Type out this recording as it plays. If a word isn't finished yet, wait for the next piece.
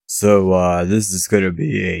So, this is gonna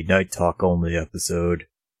be a Night Talk only episode.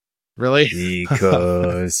 Really?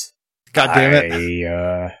 Because God damn it.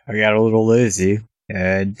 I got a little lazy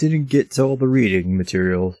and didn't get to all the reading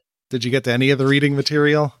material. Did you get to any of the reading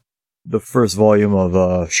material? The first volume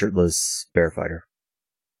of Shirtless Bear Fighter.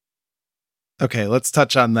 Okay, let's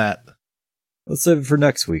touch on that. Let's save it for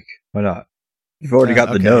next week. Why not? You've already got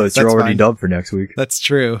the okay, notes. You're that's already fine. done for next week. That's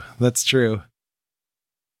true. And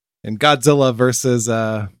Godzilla versus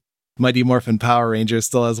Mighty Morphin Power Rangers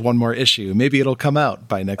still has one more issue. Maybe it'll come out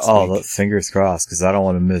by next week. Fingers crossed, because I don't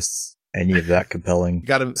want to miss any of that compelling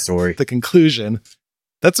story. The conclusion.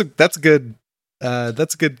 That's a good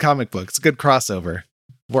comic book. It's a good crossover.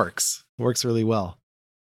 Works really well.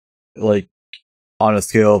 Like, on a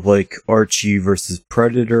scale of like Archie versus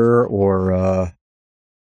Predator, or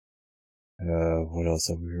what else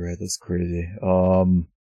have we read that's crazy?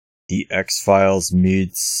 The X-Files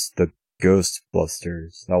meets the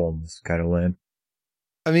Ghostbusters. That one was kind of lame.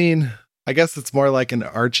 I mean, I guess it's more like an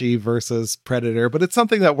Archie versus Predator, but it's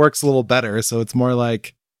something that works a little better. So it's more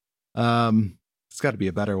like, it's got to be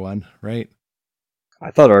a better one, right?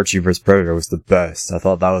 I thought Archie vs. Predator was the best. I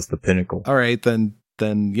thought that was the pinnacle. All right, then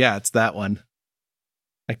yeah, it's that one.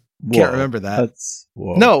 I can't remember that.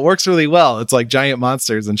 No, it works really well. It's like giant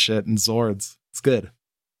monsters and shit and Zords. It's good.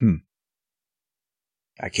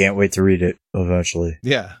 I can't wait to read it eventually.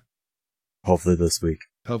 Yeah. Hopefully this week.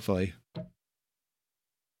 Hopefully.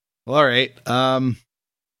 Well, all right.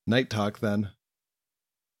 Night Talk then.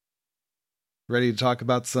 Ready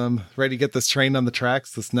to get this train on the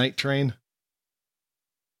tracks, this night train?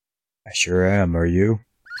 I sure am. Are you?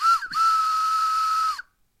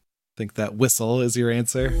 Think that whistle is your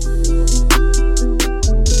answer?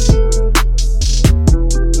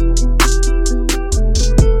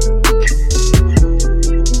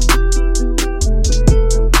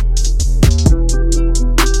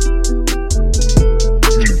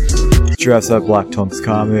 Dress Up Black Tongues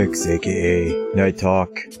Comics, aka Night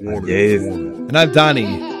Talk. I'm Dave. And I'm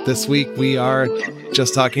Donnie. This week we are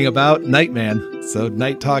just talking about Nightman, so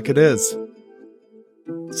Night Talk it is.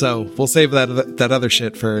 So we'll save that other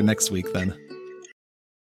shit for next week then.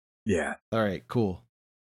 Yeah. All right, cool.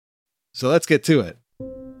 So let's get to it.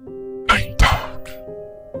 Night Talk.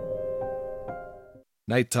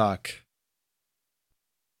 Night Talk.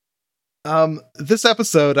 This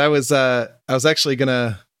episode I was actually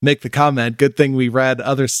gonna make the comment, good thing we read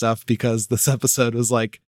other stuff, because this episode was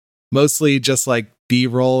like mostly just like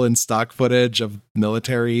B-roll and stock footage of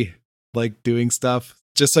military like doing stuff.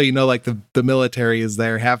 Just so you know, like the military is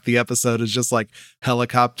there. Half the episode is just like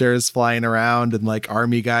helicopters flying around and like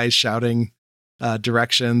army guys shouting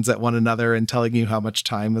directions at one another and telling you how much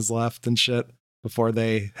time is left and shit before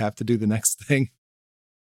they have to do the next thing.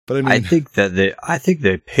 But I mean, I think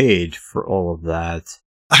they paid for all of that.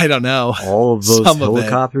 I don't know. All of those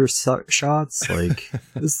helicopter shots, like,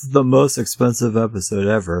 this is the most expensive episode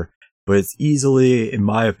ever, but it's easily, in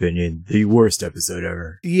my opinion, the worst episode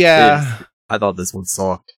ever. Yeah. I thought this one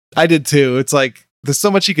sucked. I did too. It's like, there's so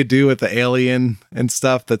much you could do with the alien and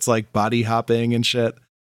stuff that's like body hopping and shit,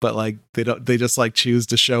 but like, they just like choose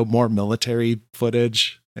to show more military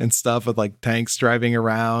footage and stuff with like tanks driving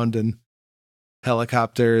around and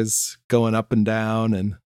helicopters going up and down,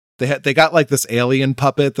 and they got like this alien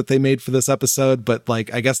puppet that they made for this episode, but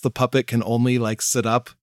like I guess the puppet can only like sit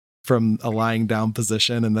up from a lying down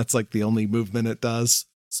position, and that's like the only movement it does,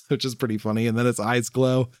 which is pretty funny. And then its eyes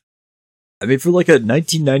glow. I mean, for like a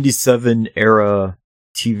 1997 era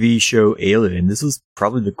TV show Alien, this was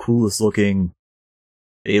probably the coolest looking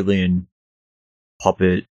alien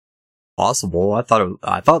puppet possible. I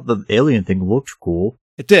thought the alien thing looked cool.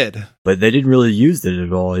 It did. But they didn't really use it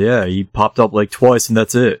at all. Yeah, he popped up like twice and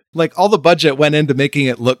that's it. Like all the budget went into making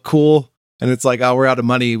it look cool. And it's like, oh, we're out of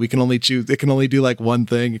money. We can only choose. It can only do like one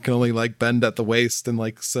thing. It can only like bend at the waist and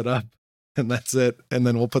like sit up. And that's it. And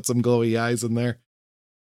then we'll put some glowy eyes in there.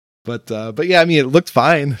 But yeah, I mean, it looked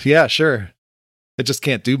fine. Yeah, sure. It just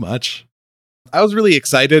can't do much. I was really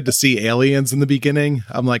excited to see aliens in the beginning.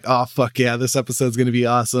 I'm like, oh, fuck yeah, this episode's going to be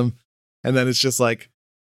awesome. And then it's just like,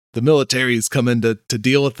 the military's coming to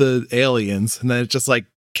deal with the aliens. And then it just like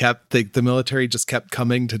the military just kept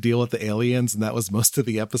coming to deal with the aliens. And that was most of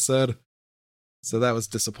the episode. So that was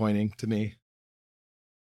disappointing to me.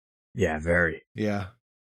 Yeah, very. Yeah.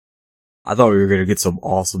 I thought we were going to get some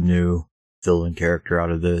awesome new villain character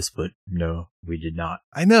out of this, but no, we did not.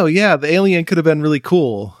 I know. Yeah. The alien could have been really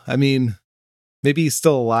cool. I mean, maybe he's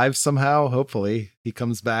still alive somehow. Hopefully he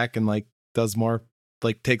comes back and like does more,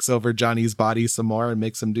 like takes over Johnny's body some more and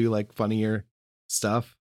makes him do like funnier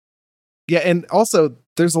stuff. Yeah. And also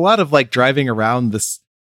there's a lot of like driving around this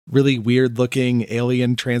really weird looking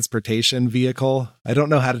alien transportation vehicle. I don't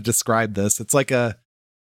know how to describe this. It's like a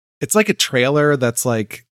trailer that's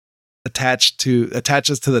like attaches to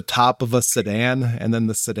the top of a sedan, and then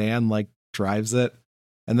the sedan like drives it,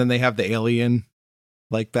 and then they have the alien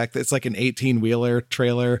like back. It's like an 18-wheeler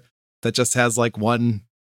trailer that just has like one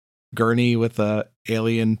gurney with a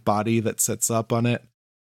alien body that sits up on it.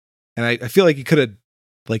 And I feel like you could have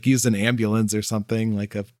like used an ambulance or something,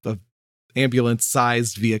 like a ambulance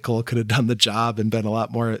sized vehicle could have done the job and been a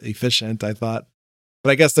lot more efficient, I thought.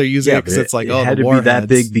 But I guess they're using it because it's like, it had to be that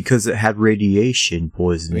big because it had radiation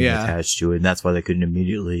poisoning attached to it, and that's why they couldn't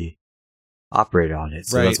immediately operate on it.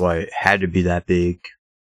 So that's why it had to be that big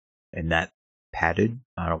and that padded.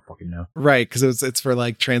 I don't fucking know. Right, because it's for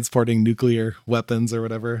like transporting nuclear weapons or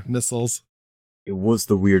whatever, missiles. It was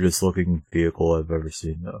the weirdest looking vehicle I've ever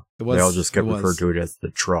seen, though. They all just kept referring to it as the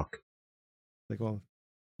truck. Like, well,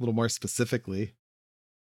 a little more specifically.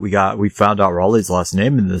 We found out Raleigh's last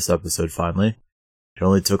name in this episode, finally. It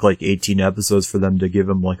only took like 18 episodes for them to give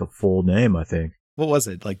him like a full name, I think. What was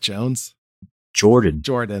it? Like Jones? Jordan,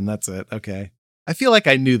 that's it. Okay. I feel like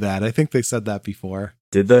I knew that. I think they said that before.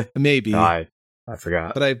 Did they? Maybe. I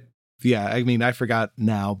forgot. But I forgot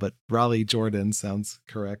now, but Raleigh Jordan sounds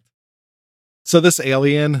correct. So this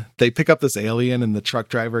alien, they pick up this alien and the truck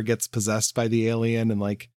driver gets possessed by the alien and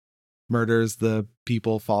like murders the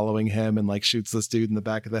people following him and like shoots this dude in the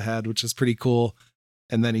back of the head, which is pretty cool.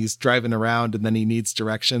 And then he's driving around and then he needs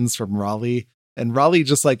directions from Raleigh. And Raleigh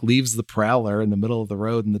just like leaves the Prowler in the middle of the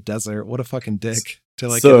road in the desert. What a fucking dick to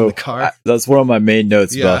like get in the car. That's one of my main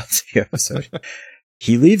notes about the episode.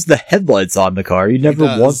 He leaves the headlights on the car. He never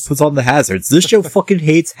once puts on the hazards. This show fucking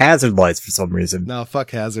hates hazard lights for some reason. No, fuck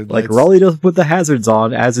hazard lights. Like, Raleigh doesn't put the hazards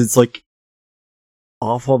on as it's like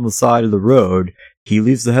off on the side of the road. He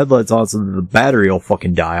leaves the headlights on so that the battery will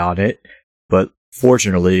fucking die on it. But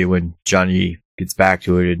fortunately, when Johnny gets back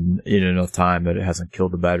to it in enough time that it hasn't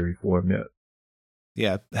killed the battery for him yet.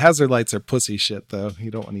 Yeah, hazard lights are pussy shit, though. You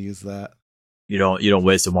don't want to use that. You don't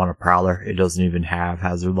waste them on a Prowler. It doesn't even have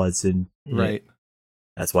hazard lights in. Right.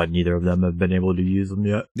 That's why neither of them have been able to use them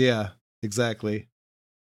yet. Yeah, exactly.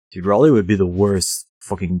 Dude, Raleigh would be the worst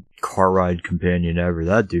fucking car ride companion ever.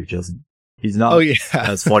 That dude he's not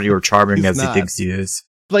as funny or charming as he thinks he is.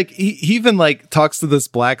 Like, he even, like, talks to this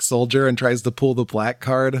black soldier and tries to pull the black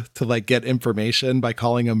card to, like, get information by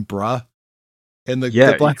calling him bruh. And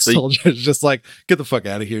the black soldier is just like, get the fuck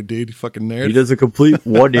out of here, dude, you fucking nerd. He does a complete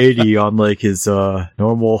 180 on, like, his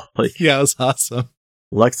normal, like... Yeah, it was awesome.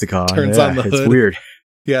 Lexicon. Turns on the hood. It's weird.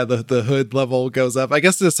 Yeah, the hood level goes up. I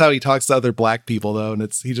guess this is how he talks to other black people, though,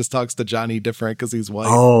 and he just talks to Johnny different because he's white.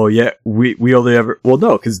 Oh, yeah. We only ever... Well,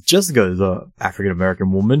 no, because Jessica is a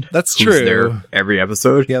African-American woman. That's true. There every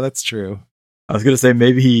episode. Yeah, that's true. I was going to say,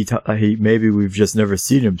 maybe maybe we've just never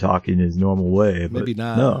seen him talk in his normal way. But maybe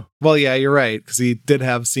not. No. Well, yeah, you're right, because he did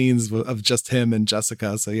have scenes of just him and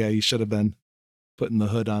Jessica, so yeah, he should have been putting the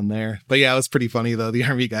hood on there. But yeah, it was pretty funny, though. The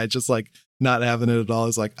army guy just, like, not having it at all.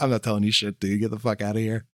 He's like, I'm not telling you shit, dude. Get the fuck out of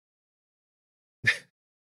here.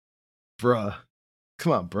 Bruh.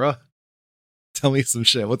 Come on, bruh. Tell me some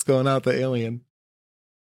shit. What's going on with the alien?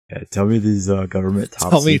 Yeah, tell me these government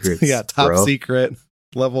top secrets. Yeah, top secret,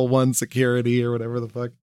 level 1 security or whatever the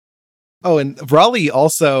fuck. Oh, and Raleigh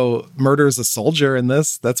also murders a soldier in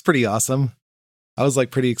this. That's pretty awesome. I was like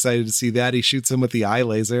pretty excited to see that. He shoots him with the eye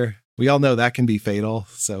laser. We all know that can be fatal,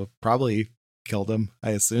 so probably killed him,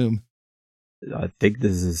 I assume. I think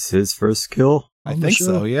this is his first kill. I think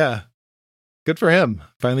so, yeah. Good for him.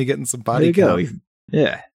 Finally getting some body count.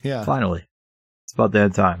 Yeah. Finally. It's about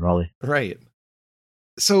that time, Raleigh. Right.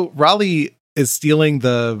 So Raleigh is stealing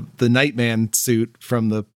the Nightman suit from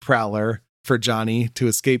the Prowler for Johnny to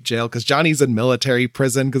escape jail because Johnny's in military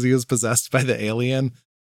prison because he was possessed by the alien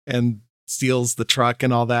and steals the truck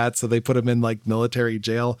and all that. So they put him in like military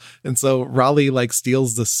jail. And so Raleigh like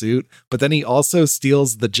steals the suit, but then he also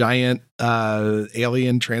steals the giant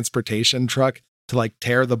alien transportation truck to like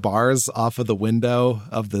tear the bars off of the window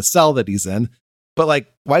of the cell that he's in. But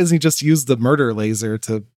like, why doesn't he just use the murder laser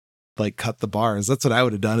to like cut the bars? That's what I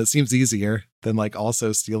would have done. It seems easier than like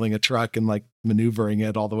also stealing a truck and like maneuvering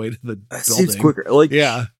it all the way to the building. Seems quicker. Like,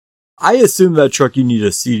 yeah. I assume that truck you need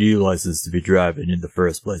a CD license to be driving in the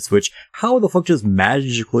first place, which how the fuck just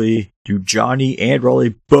magically do Johnny and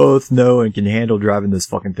Raleigh both know and can handle driving this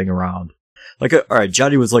fucking thing around? Like, all right,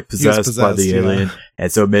 Johnny was like possessed by the alien,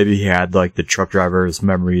 and so maybe he had like the truck driver's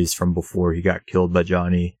memories from before he got killed by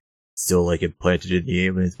Johnny still like implanted in the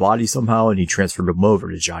alien's body somehow, and he transferred them over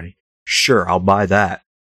to Johnny. Sure, I'll buy that.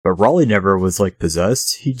 But Raleigh never was like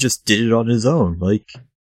possessed. He just did it on his own. Like,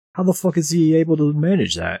 how the fuck is he able to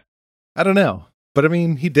manage that? I don't know. But I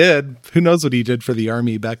mean, he did. Who knows what he did for the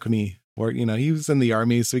army back when he worked? He was in the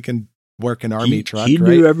army, so he can work an army truck. He right?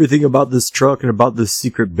 knew everything about this truck and about this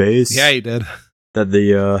secret base. Yeah, he did.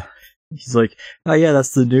 That he's like, oh yeah,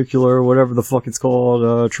 that's the nuclear, whatever the fuck it's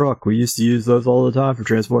called, truck. We used to use those all the time for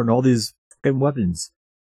transporting all these fucking weapons.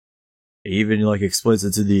 He even like explains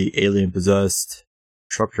it to the alien possessed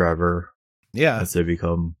truck driver. Yeah, as they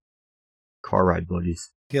become car ride buddies.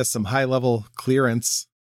 He has some high level clearance,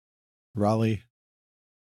 Raleigh.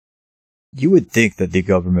 You would think that the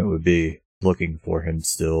government would be looking for him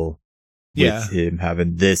still. Yeah. With him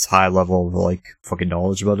having this high level of like fucking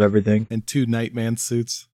knowledge about everything. And 2 Nightman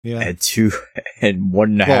suits. Yeah. And 2 and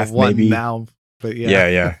 1.5 one maybe. now, but yeah.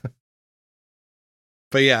 Yeah.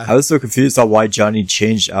 But yeah. I was so confused on why Johnny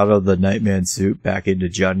changed out of the Nightman suit back into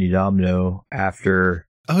Johnny Domino after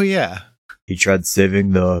yeah. he tried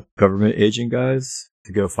saving the government agent guys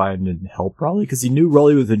to go find and help Raleigh, because he knew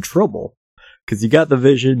Raleigh was in trouble. Because he got the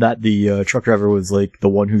vision that the truck driver was like the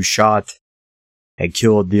one who shot and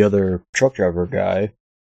killed the other truck driver guy.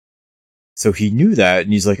 So he knew that,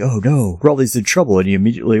 and he's like, oh no, Raleigh's in trouble. And he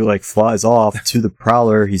immediately like flies off to the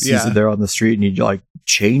Prowler. He sees it there on the street, and he like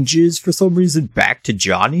changes for some reason back to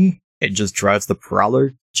Johnny and just drives the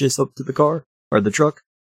Prowler just up to the car or the truck.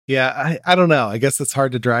 Yeah, I don't know. I guess it's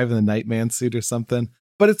hard to drive in the Nightman suit or something.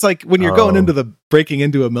 But it's like when you're going into breaking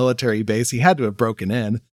into a military base, he had to have broken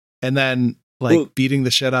in, and then beating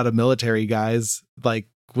the shit out of military guys. Like,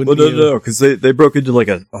 no, because they broke into like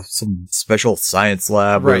some special science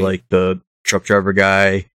lab where like the truck driver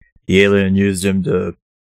guy, the alien used him to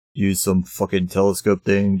use some fucking telescope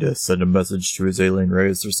thing to send a message to his alien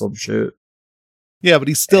race or some shit. Yeah, but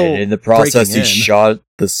he's still and in the process he shot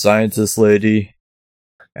the scientist lady,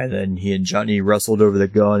 and then he and Johnny wrestled over the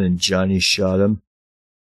gun, and Johnny shot him.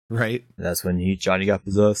 Right. And that's when Johnny got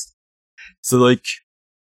possessed. So like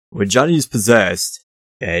when Johnny's possessed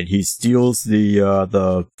and he steals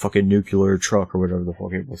the fucking nuclear truck or whatever the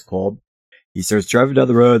fuck it was called, he starts driving down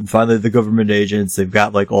the road, and finally the government agents, they've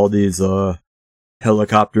got like all these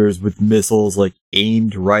helicopters with missiles like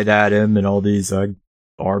aimed right at him, and all these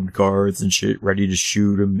armed guards and shit ready to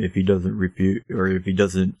shoot him if he doesn't refuse, or if he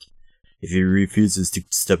refuses to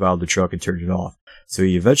step out of the truck and turn it off. So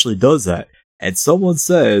he eventually does that. And someone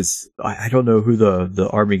says, I don't know who the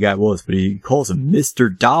army guy was, but he calls him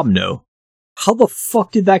Mr. Domino. How the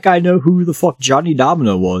fuck did that guy know who the fuck Johnny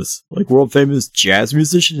Domino was? Like, world famous jazz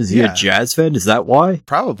musician? Is he a jazz fan? Is that why?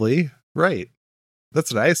 Probably. Right.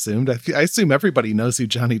 That's what I assumed. I assume everybody knows who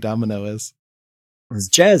Johnny Domino is. Was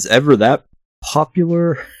jazz ever that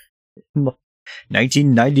popular in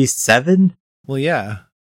 1997? Well, yeah.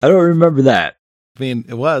 I don't remember that. I mean,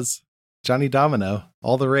 it was Johnny Domino,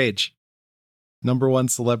 all the rage. #1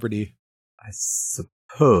 celebrity. I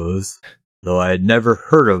suppose, though I had never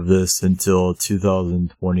heard of this until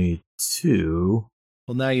 2022.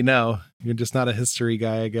 Well, now you know. You're just not a history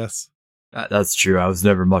guy, I guess. That's true. I was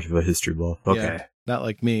never much of a history buff. Okay. Yeah, not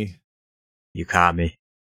like me. You caught me.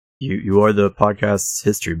 You are the podcast's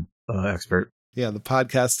history expert. Yeah, the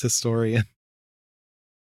podcast historian.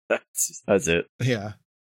 That's it. Yeah.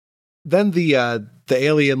 Then the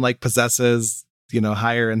alien like possesses,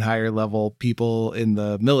 higher and higher level people in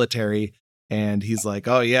the military, and he's like,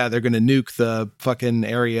 oh yeah, they're gonna nuke the fucking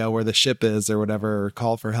area where the ship is or whatever, or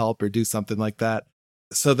call for help or do something like that.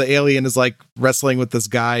 So the alien is like wrestling with this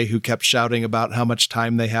guy who kept shouting about how much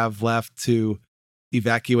time they have left to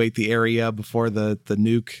evacuate the area before the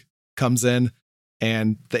nuke comes in.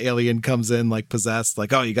 And the alien comes in like possessed,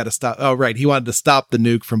 like, oh, you got to stop. Oh, right. He wanted to stop the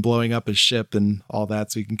nuke from blowing up his ship and all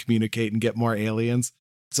that so he can communicate and get more aliens.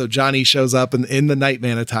 So Johnny shows up in the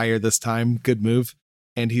Nightman attire this time. Good move.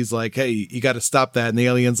 And he's like, hey, you got to stop that. And the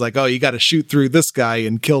alien's like, oh, you got to shoot through this guy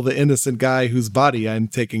and kill the innocent guy whose body I'm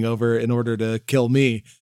taking over in order to kill me.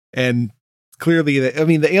 And clearly,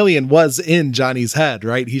 the alien was in Johnny's head,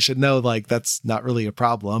 right? He should know, like, that's not really a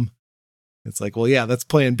problem. It's like, well, yeah, that's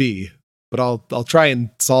plan B. But I'll try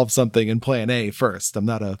and solve something in plan A first. I'm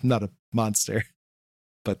not a monster.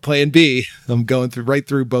 But plan B, I'm going right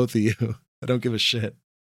through both of you. I don't give a shit.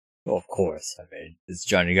 Well, of course. I mean, it's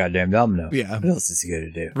Johnny goddamn Domino. Yeah. What else is he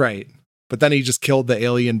going to do? Right. But then he just killed the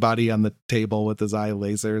alien body on the table with his eye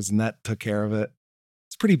lasers, and that took care of it.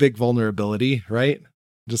 It's pretty big vulnerability, right?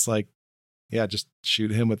 Just like, yeah, just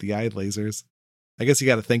shoot him with the eye lasers. I guess you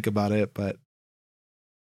got to think about it, but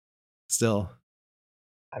still.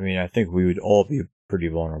 I mean, I think we would all be pretty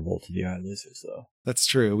vulnerable to the eye lasers, though. That's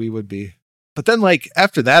true. We would be. But then, like,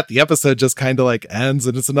 after that, the episode just kind of, like, ends,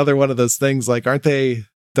 and it's another one of those things, like, don't they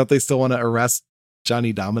still want to arrest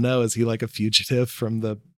Johnny Domino? Is he, like, a fugitive from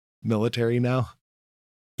the military now?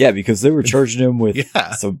 Yeah, because they were charging him with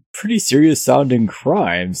Yeah. some pretty serious sounding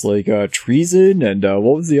crimes, like treason and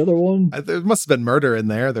what was the other one? There must have been murder in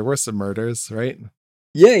there. There were some murders, right?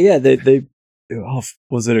 Yeah. They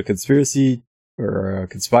was it a conspiracy or a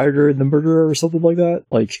conspirator in the murderer or something like that?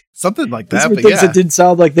 Like Something like these that. were But things yeah. that didn't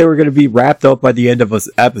sound like they were going to be wrapped up by the end of an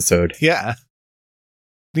episode. Yeah.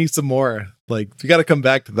 Need some more. Like, you got to come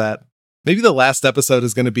back to that. Maybe the last episode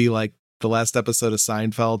is going to be like the last episode of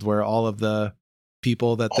Seinfeld, where all of the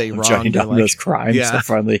people that they Johnny wronged are Domino's like, crimes yeah. are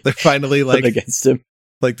finally they're finally like like against him.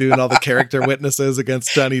 like doing all the character witnesses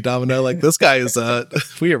against Johnny Domino. Like, this guy is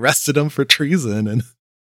we arrested him for treason, and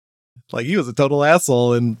like he was a total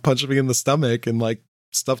asshole and punched me in the stomach and like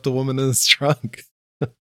stuffed a woman in his trunk.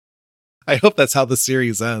 I hope that's how the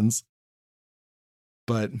series ends,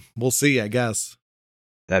 but we'll see, I guess.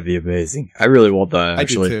 That'd be amazing. I really want that.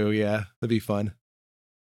 Actually, I do too. Yeah, that'd be fun.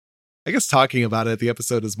 I guess talking about it, the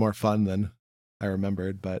episode is more fun than I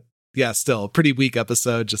remembered, but yeah, still a pretty weak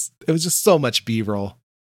episode. It was just so much B-roll.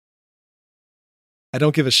 I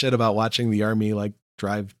don't give a shit about watching the army like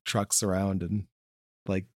drive trucks around and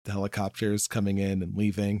like helicopters coming in and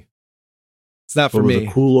leaving. It's not for But with me.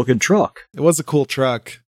 a cool looking truck. It was a cool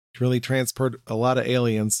truck. Really transport a lot of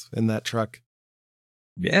aliens in that truck.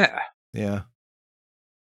 Yeah, Yeah,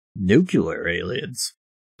 nuclear aliens.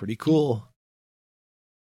 pretty cool.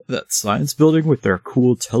 That science building with their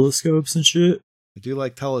cool telescopes and shit. I do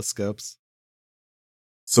like telescopes.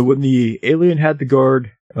 So when the alien had the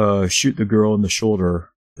guard shoot the girl in the shoulder,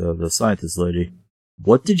 the scientist lady,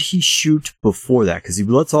 what did he shoot before that? Because he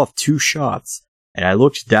lets off 2 shots, and I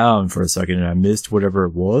looked down for a second and I missed whatever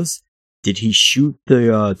it was. Did he shoot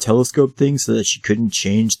the telescope thing so that she couldn't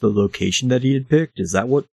change the location that he had picked? Is that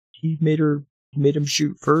what he made him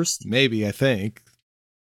shoot first? Maybe, I think.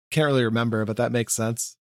 Can't really remember, but that makes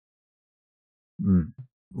sense.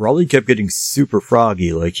 Raleigh kept getting super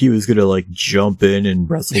froggy, like he was gonna like jump in and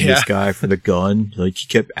wrestle this guy for the gun. Like he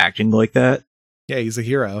kept acting like that. Yeah, he's a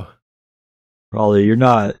hero. Raleigh, you're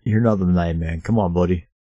not the main man. Come on, buddy.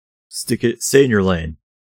 Stay in your lane.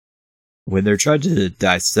 When they're trying to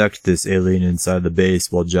dissect this alien inside the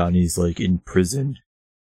base while Johnny's like imprisoned,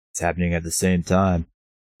 it's happening at the same time.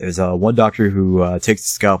 There's one doctor who takes the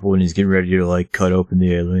scalpel and he's getting ready to like cut open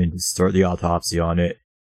the alien to start the autopsy on it.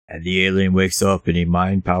 And the alien wakes up and he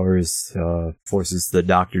mind powers, forces the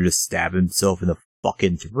doctor to stab himself in the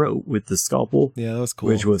fucking throat with the scalpel. Yeah, that was cool.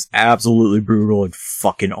 Which was absolutely brutal and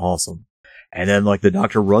fucking awesome. And then like the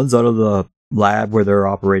doctor runs out of the lab where they're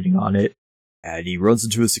operating on it. And he runs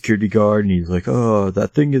into a security guard and he's like, "Oh,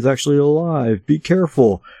 that thing is actually alive. Be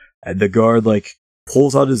careful." And the guard like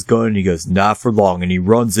pulls out his gun and he goes, "Not for long." And he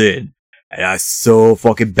runs in. And I so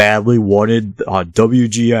fucking badly wanted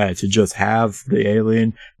WGI to just have the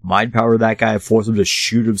alien mind power that guy, force him to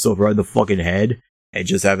shoot himself right in the fucking head, and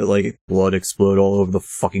just have it like blood explode all over the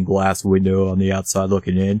fucking glass window on the outside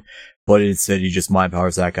looking in. But instead he just mind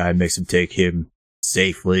powers that guy and makes him take him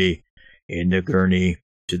safely in the gurney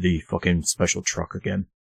to the fucking special truck again.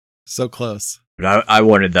 So close. But I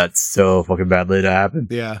wanted that so fucking badly to happen.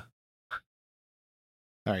 Yeah.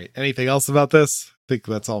 All right. Anything else about this? I think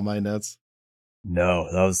that's all my notes.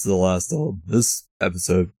 No, that was the last one. This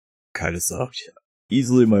episode kind of sucked.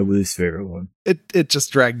 Easily my least favorite one. It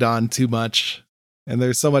just dragged on too much. And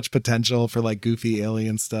there's so much potential for like goofy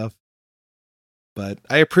alien stuff. But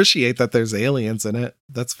I appreciate that there's aliens in it.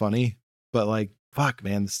 That's funny. But like, fuck,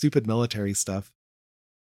 man, the stupid military stuff.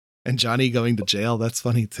 And Johnny going to jail, that's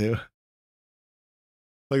funny too.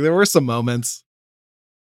 Like, there were some moments.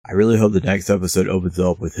 I really hope the next episode opens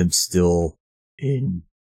up with him still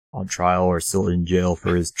on trial or still in jail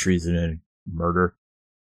for his treason and murder.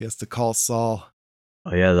 He has to call Saul.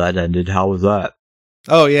 Oh yeah, that ended. How was that?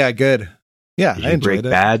 Oh yeah, good. Yeah, Did I you enjoyed break it.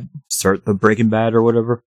 Bad? Start the Breaking Bad or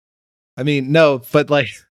whatever? I mean, no, but like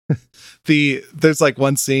there's like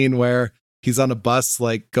one scene where he's on a bus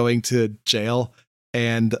like going to jail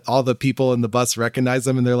and all the people in the bus recognize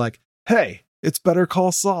him and they're like, "Hey, it's Better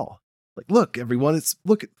Call Saul." Like, "Look, everyone,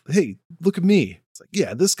 look at me." It's like,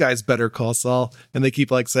 "Yeah, this guy's Better Call Saul." And they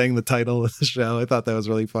keep like saying the title of the show. I thought that was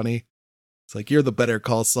really funny. It's like, "You're the Better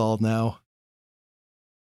Call Saul now."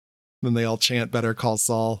 Then they all chant Better Call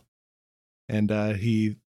Saul. And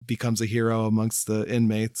he becomes a hero amongst the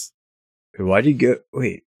inmates. Why did he get?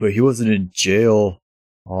 Wait, but he wasn't in jail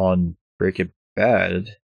on Breaking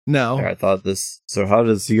Bad. No. I thought this. So how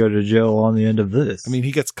does he go to jail on the end of this? I mean,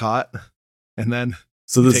 he gets caught and then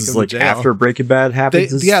so this take is him to like jail. after Breaking Bad happens.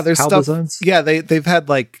 there's how stuff. this ends? Yeah, they've had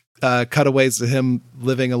like cutaways to him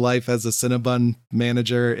living a life as a Cinnabon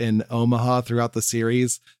manager in Omaha throughout the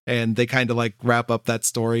series, and they kind of like wrap up that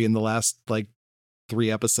story in the last like 3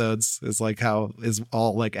 episodes is like how is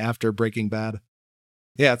all like after Breaking Bad.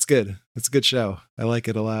 Yeah, it's good. It's a good show. I like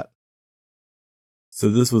it a lot. So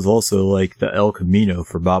this was also like the El Camino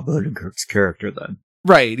for Bob Odenkirk's character then.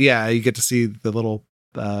 Right. Yeah. You get to see the little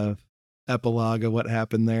epilogue of what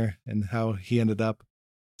happened there and how he ended up.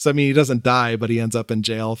 So, I mean, he doesn't die, but he ends up in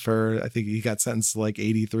jail for, I think he got sentenced to like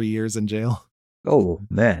 83 years in jail. Oh,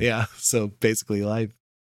 man. Yeah. So basically life.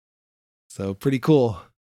 So pretty cool.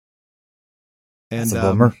 And That's a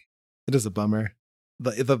bummer. It is a bummer.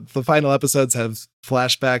 The final episodes have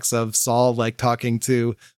flashbacks of Saul like talking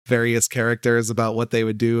to various characters about what they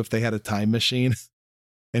would do if they had a time machine.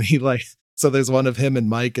 And he like, so there's one of him and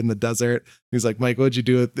Mike in the desert. He's like, Mike, what'd you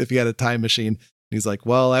do if you had a time machine? And he's like,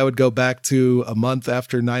 well, I would go back to a month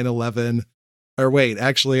after 9/11. Or wait,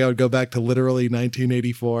 actually, I would go back to literally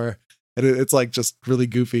 1984. And it's like just really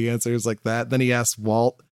goofy answers like that. Then he asks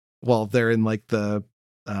Walt while they're in like they're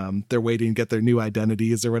waiting to get their new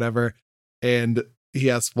identities or whatever. And he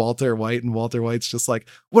asks Walter White, and Walter White's just like,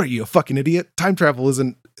 what are you, a fucking idiot? Time travel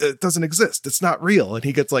it doesn't exist. It's not real. And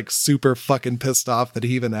he gets like super fucking pissed off that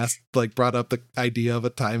he even brought up the idea of a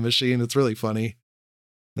time machine. It's really funny.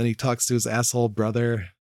 Then he talks to his asshole brother.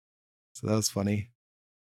 So that was funny.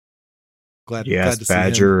 Glad to see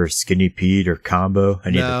Badger him. or Skinny Pete or Combo.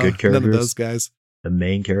 Any of the good characters? None of those guys. The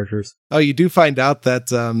main characters? Oh, you do find out that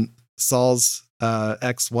Saul's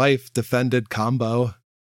ex-wife defended Combo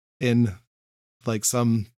in like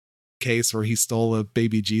some case where he stole a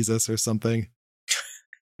baby Jesus or something.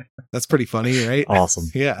 That's pretty funny, right? Awesome.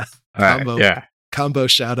 Yeah. Combo. Right, yeah. Combo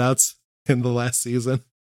shout outs in the last season.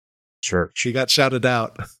 Church. He got shouted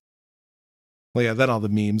out. Well, yeah, then all the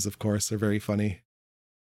memes, of course, are very funny.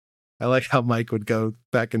 I like how Mike would go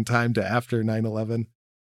back in time to after 9/11.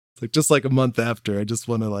 It's like just like a month after. I just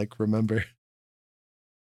want to like remember.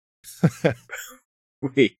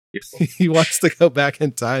 Wait. He wants to go back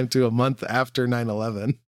in time to a month after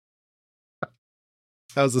 9/11.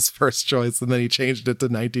 That was his first choice, and then he changed it to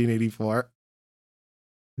 1984.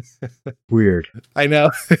 Weird. I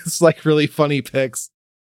know. It's like really funny pics.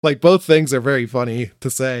 Like both things are very funny to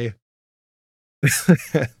say.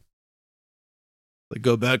 Like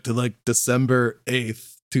go back to like December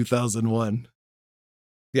 8th, 2001.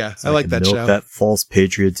 Yeah, so I like that show. That false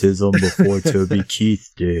patriotism before Toby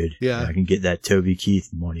Keith did. Yeah. I can get that Toby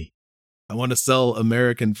Keith money. I want to sell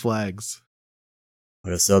American flags. I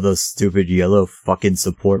want to sell those stupid yellow fucking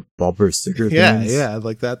support bumper sticker things. Yeah, I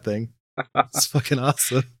like that thing. It's fucking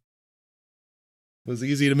awesome. It was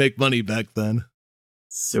easy to make money back then.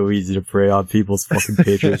 So easy to prey on people's fucking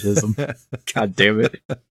patriotism. God damn it.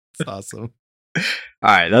 It's awesome. All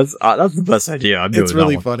right, that's the best idea. I'm doing It's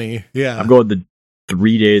really funny. Yeah. I'm going the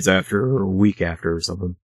 3 days after or a week after or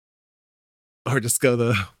something. Or just go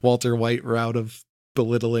the Walter White route of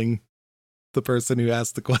belittling the person who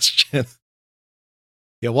asked the question.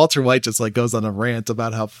 Yeah, Walter White just like goes on a rant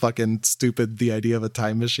about how fucking stupid the idea of a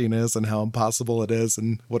time machine is and how impossible it is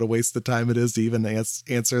and what a waste of time it is to even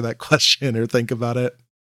answer that question or think about it.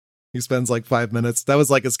 He spends like 5 minutes. That was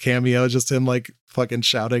like his cameo, just him like fucking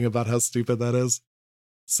shouting about how stupid that is.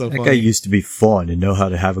 So that funny. guy used to be fun and know how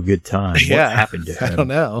to have a good time. Yeah, what happened to him? I don't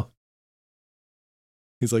know.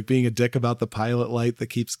 He's like being a dick about the pilot light that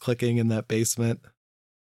keeps clicking in that basement.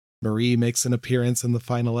 Marie makes an appearance in the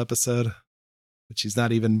final episode, but she's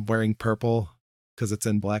not even wearing purple because it's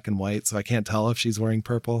in black and white, so I can't tell if she's wearing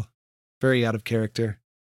purple. Very out of character.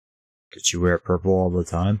 Did she wear purple all the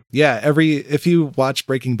time? Yeah, if you watch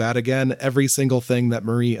Breaking Bad again, every single thing that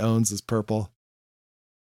Marie owns is purple.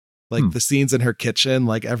 Like the scenes in her kitchen,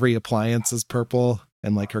 like every appliance is purple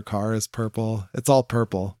and like her car is purple. It's all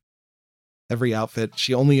purple. Every outfit,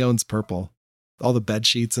 she only owns purple. All the bed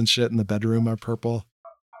sheets and shit in the bedroom are purple.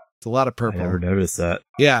 It's a lot of purple. I never noticed that.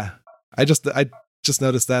 Yeah. I just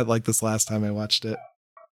noticed that like this last time I watched it.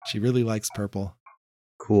 She really likes purple.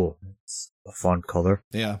 Cool. It's a fun color.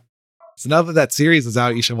 Yeah. So now that series is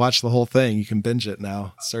out, you should watch the whole thing. You can binge it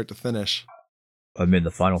now, start to finish. I mean,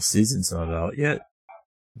 the final season's not out yet.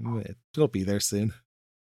 It'll be there soon.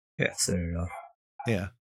 Yeah, soon enough. Yeah.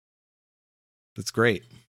 That's great.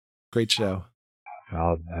 Great show.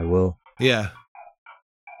 I will. Yeah.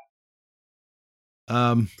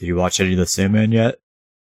 Did you watch any of the Sandman yet?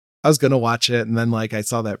 I was going to watch it, and then like I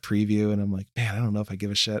saw that preview, and I'm like, man, I don't know if I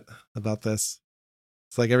give a shit about this.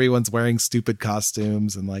 It's like everyone's wearing stupid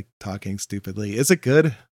costumes and like talking stupidly. Is it good?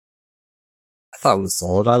 I thought it was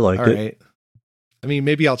solid. I liked it. All right. I mean,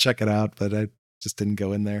 maybe I'll check it out, but I just didn't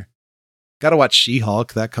go in there. Got to watch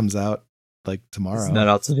She-Hulk. That comes out like tomorrow. Isn't that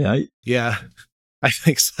out tonight? Yeah, I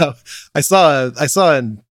think so. I saw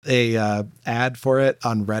an ad for it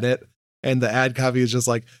on Reddit, and the ad copy is just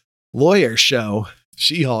like lawyer show.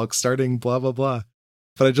 She-Hulk starting blah blah blah.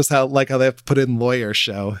 But I just like how they have to put in lawyer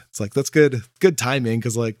show. It's like that's good timing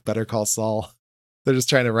because like Better Call Saul. They're just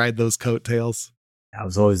trying to ride those coattails. That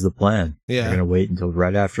was always the plan. Yeah. They're gonna wait until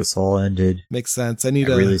right after Saul ended. Makes sense. And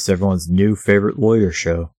release everyone's new favorite lawyer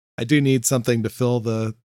show. I do need something to fill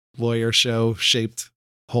the lawyer show shaped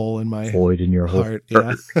hole in my void in your heart.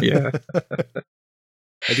 Yeah. Yeah.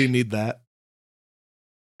 I do need that.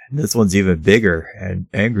 And this one's even bigger and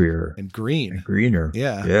angrier. And green. And greener.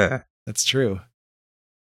 Yeah. Yeah. That's true.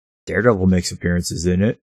 Daredevil makes appearances in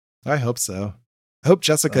it. I hope so. I hope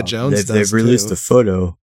Jessica Jones does They've released too. a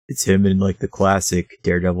photo. It's him in like the classic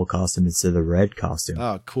Daredevil costume instead of the red costume.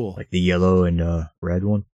 Oh, cool. Like the yellow and red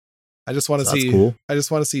one. I just want to see cool. I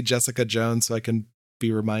just want to see Jessica Jones so I can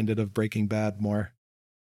be reminded of Breaking Bad more.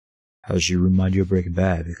 How does she remind you of Breaking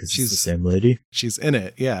Bad? Because she's the same lady? She's in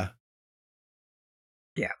it, yeah.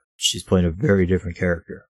 Yeah. She's playing a very different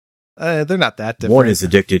character. They're not that different. One is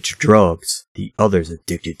addicted to drugs. The other's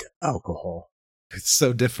addicted to alcohol. It's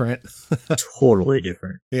so different. Totally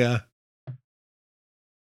different. Yeah.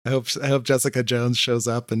 I hope Jessica Jones shows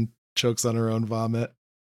up and chokes on her own vomit.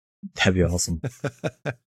 That'd be awesome.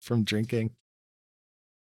 From drinking.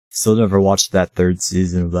 Still never watched that third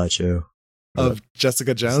season of that show. Of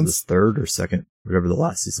Jessica Jones? The third or second, whatever the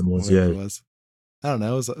last season was. Whatever it was. I don't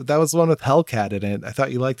know. That was the one with Hellcat in it. I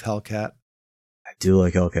thought you liked Hellcat. I do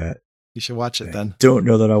like Hellcat. You should watch it then. Don't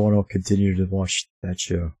know that I want to continue to watch that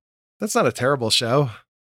show. That's not a terrible show.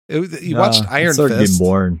 You watched Iron Fist.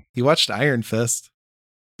 Boring. You watched Iron Fist.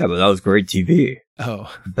 Yeah, but that was great TV.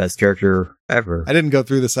 Oh. Best character ever. I didn't go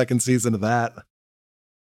through the second season of that.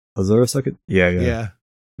 Was there a second? Yeah.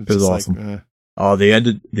 It was awesome. Like, Oh, the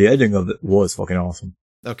ending of it was fucking awesome.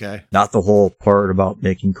 Okay. Not the whole part about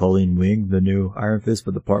making Colleen Wing the new Iron Fist,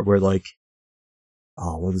 but the part where like,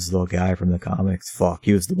 oh, what was the little guy from the comics? Fuck,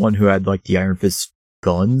 he was the one who had like the Iron Fist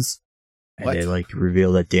guns. And they like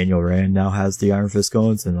reveal that Daniel Rand now has the Iron Fist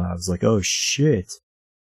guns, and I was like, oh shit.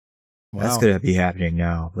 Wow. That's gonna be happening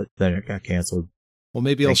now, but then it got canceled. Well,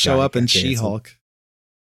 maybe he'll show up in She-Hulk.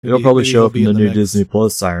 It'll probably show up in the new Disney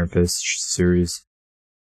Plus Iron Fist series.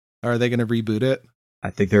 Are they going to reboot it? I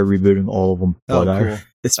think they're rebooting all of them. Oh, cool.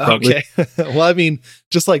 It's probably... Okay. Well, I mean,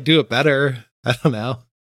 just like do it better. I don't know.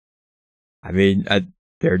 I mean,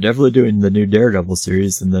 they're definitely doing the new Daredevil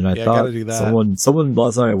series, and then I thought someone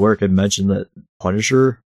last night at work had mentioned that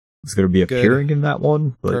Punisher was going to be appearing in that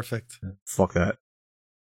one. But perfect. Fuck that.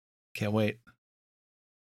 Can't wait.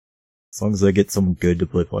 As long as they get someone good to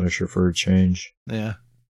play Punisher for a change. Yeah.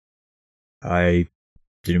 I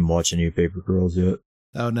didn't watch any of Paper Girls yet.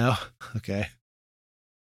 Oh, no? Okay.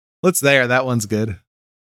 What's there? That one's good.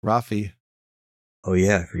 Rafi. Oh,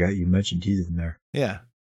 yeah. I forgot you mentioned he's in there. Yeah.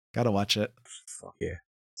 Gotta watch it. Fuck yeah.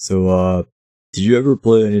 So, did you ever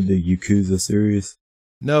play any of the Yakuza series?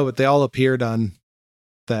 No, but they all appeared on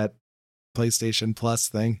that PlayStation Plus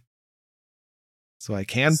thing. So I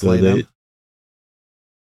can play them.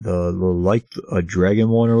 The like a dragon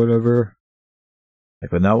one or whatever.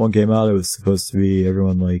 Like when that one came out, it was supposed to be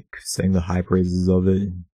everyone like saying the high praises of it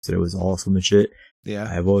and said it was awesome and shit. Yeah.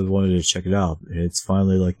 I've always wanted to check it out. And it's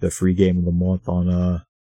finally like the free game of the month on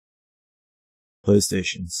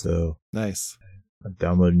PlayStation. So nice. I'm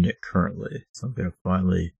downloading it currently. So I'm gonna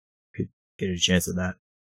finally get a chance at that.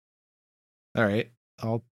 All right.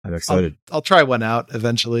 I'm excited. I'll try one out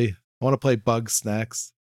eventually. I want to play Bug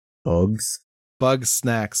Snacks. Bugs? Bug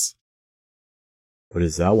Snacks. What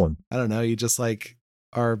is that one? I don't know. You just like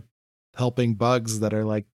are helping bugs that are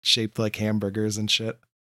like shaped like hamburgers and shit.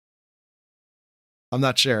 I'm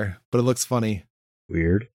not sure, but it looks funny.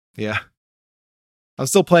 Weird. Yeah. I'm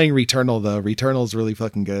still playing Returnal though. Returnal's really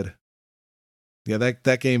fucking good. Yeah,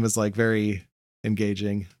 that game is like very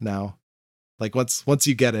engaging now. Like once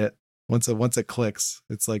you get it, once it clicks,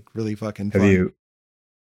 it's like really fucking fun.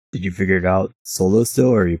 Did you figure it out solo still,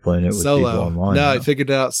 or are you playing it with people online? No, I figured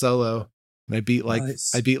it out solo. And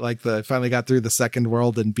I finally got through the second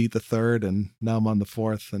world and beat the third, and now I'm on the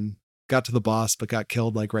fourth and got to the boss, but got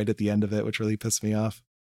killed like right at the end of it, which really pissed me off.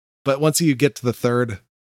 But once you get to the third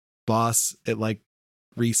boss, it like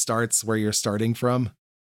restarts where you're starting from.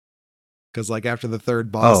 Because like after the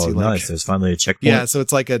third boss, nice. There's finally a checkpoint. Yeah, so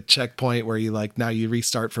it's like a checkpoint where you like now you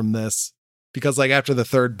restart from this. Because like after the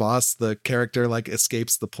third boss, the character like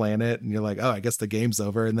escapes the planet and you're like, oh, I guess the game's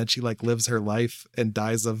over. And then she like lives her life and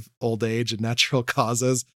dies of old age and natural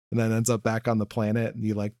causes and then ends up back on the planet and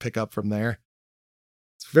you like pick up from there.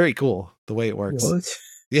 It's very cool the way it works. What?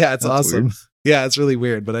 Yeah, it's That's awesome. Weird. Yeah, it's really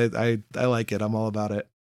weird, but I like it. I'm all about it.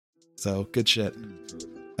 So good shit.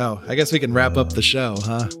 Oh, I guess we can wrap up the show,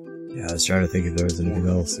 huh? Yeah, I was trying to think if there was anything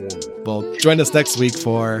else. Well, join us next week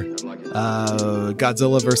for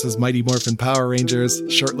Godzilla vs. Mighty Morphin Power Rangers,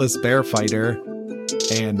 Shirtless Bear Fighter,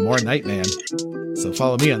 and more Nightman. So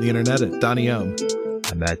follow me on the internet at Donnie Ohm.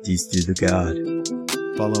 I'm at DC the God.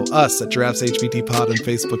 Follow us at Giraffes HBT Pod on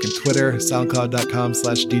Facebook and Twitter,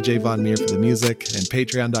 SoundCloud.com/DJ Von Meer for the music, and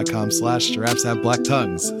Patreon.com/Giraffes Have Black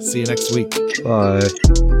Tongues. See you next week. Bye.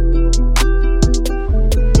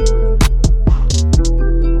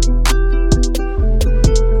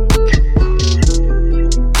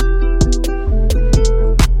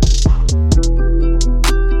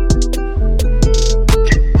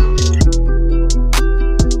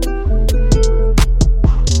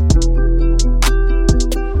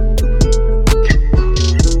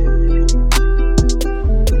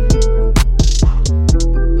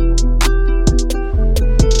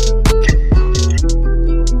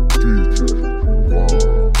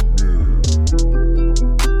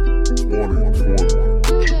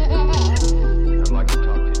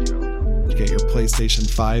 PlayStation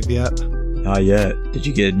 5 yet? Not yet. Did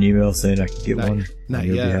you get an email saying I could get one? Not on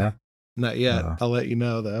your yet. behalf? Not yet. I'll let you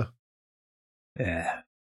know though. Yeah.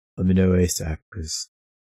 Let me know ASAP because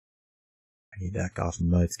I need that Gotham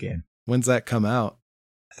Knights game. When's that come out?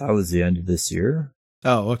 I thought it was the end of this year.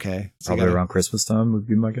 Oh, okay. So probably around Christmas time would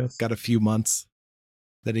be my guess. Got a few months.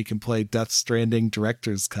 Then he can play Death Stranding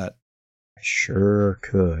Director's Cut. I sure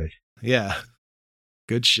could. Yeah.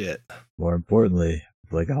 Good shit. More importantly,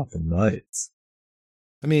 play Gotham Knights.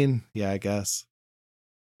 I mean, yeah, I guess.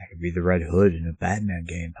 I could be the Red Hood in a Batman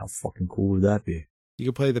game. How fucking cool would that be? You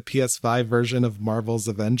could play the PS5 version of Marvel's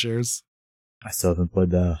Avengers. I still haven't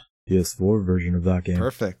played the PS4 version of that game.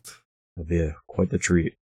 Perfect. That'll be quite the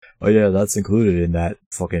treat. Oh yeah, that's included in that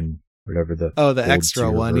fucking whatever the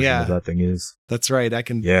extra one, yeah. That thing is. That's right. I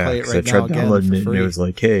can play it right I tried now again downloading for it free. and it was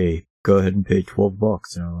like, hey, go ahead and pay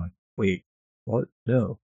 $12. And I'm like, wait, what?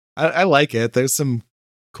 No. I like it. There's some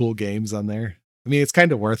cool games on there. I mean, it's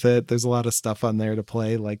kind of worth it. There's a lot of stuff on there to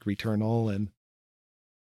play, like Returnal and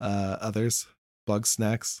others, Bug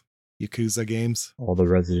Snacks, Yakuza games. All the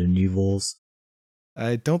Resident Evils.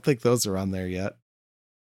 I don't think those are on there yet.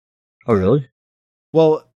 Oh, really?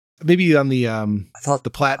 Well, maybe on the I thought the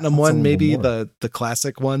platinum one, maybe the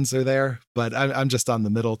classic ones are there, but I'm just on the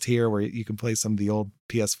middle tier where you can play some of the old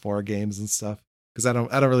PS4 games and stuff because I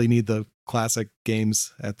don't really need the classic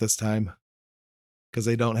games at this time because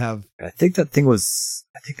they don't have. I think that thing was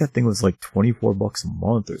like $24 a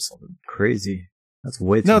month or something crazy. That's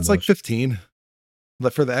way too much. No, it's like 15.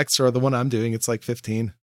 But for the extra, the one I'm doing, it's like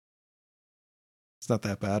 15. It's not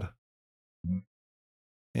that bad.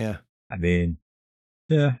 Yeah. I mean,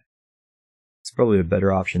 yeah. It's probably a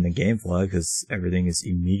better option than GameFly because everything is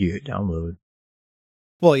immediate download.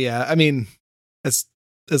 Well, yeah. I mean, as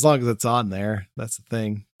long as it's on there, that's the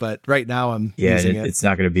thing. But right now I'm using it. It's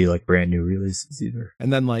not going to be like brand new releases either.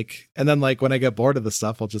 And then like when I get bored of the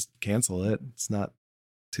stuff, I'll just cancel it. It's not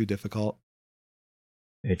too difficult.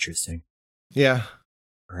 Interesting. Yeah.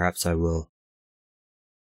 Perhaps I will.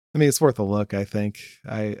 I mean, it's worth a look, I think.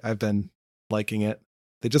 I've been liking it.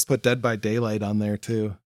 They just put Dead by Daylight on there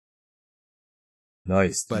too.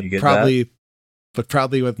 Nice. But Did you get probably that? But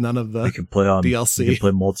probably with none of the you can play on DLC. You can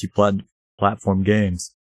play multi-platform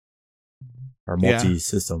games. Or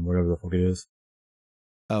multi-system, whatever the fuck it is.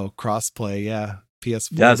 Oh, crossplay, yeah. PS4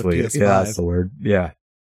 that's to what PS5. Yeah, that's the word. Yeah.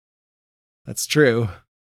 That's true.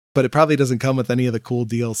 But it probably doesn't come with any of the cool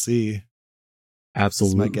DLC.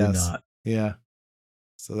 Absolutely my guess. not. Yeah.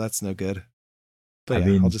 So that's no good. But I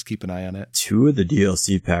mean, I'll just keep an eye on it. 2 of the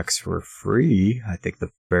DLC packs were free. I think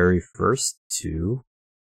the very first 2.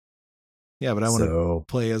 Yeah, but I want to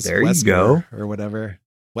play as there Wesker you go. or whatever.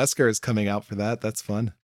 Wesker is coming out for that. That's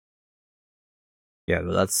fun. Yeah,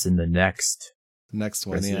 but that's in the next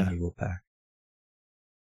one, Resident Evil pack.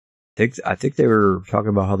 I think they were talking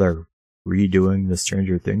about how they're redoing the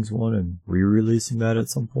Stranger Things one and re-releasing that at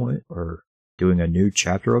some point, or doing a new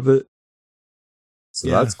chapter of it. So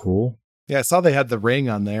that's cool. Yeah, I saw they had the Ring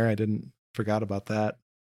on there. I forgot about that.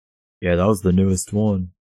 Yeah, that was the newest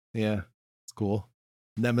one. Yeah, it's cool.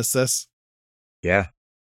 Nemesis. Yeah.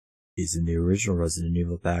 He's in the original Resident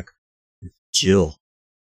Evil pack with Jill.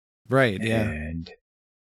 Right, yeah. And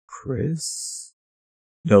Chris?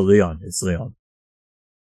 No, Leon. It's Leon.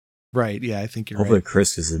 Right, yeah, I think you're Hopefully right.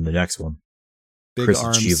 Chris is in the next one. Big Chris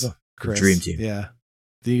arms. and Shiva. Chris. Dream Team. Yeah.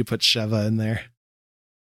 Then you put Sheva in there.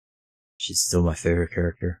 She's still my favorite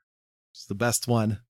character. She's the best one.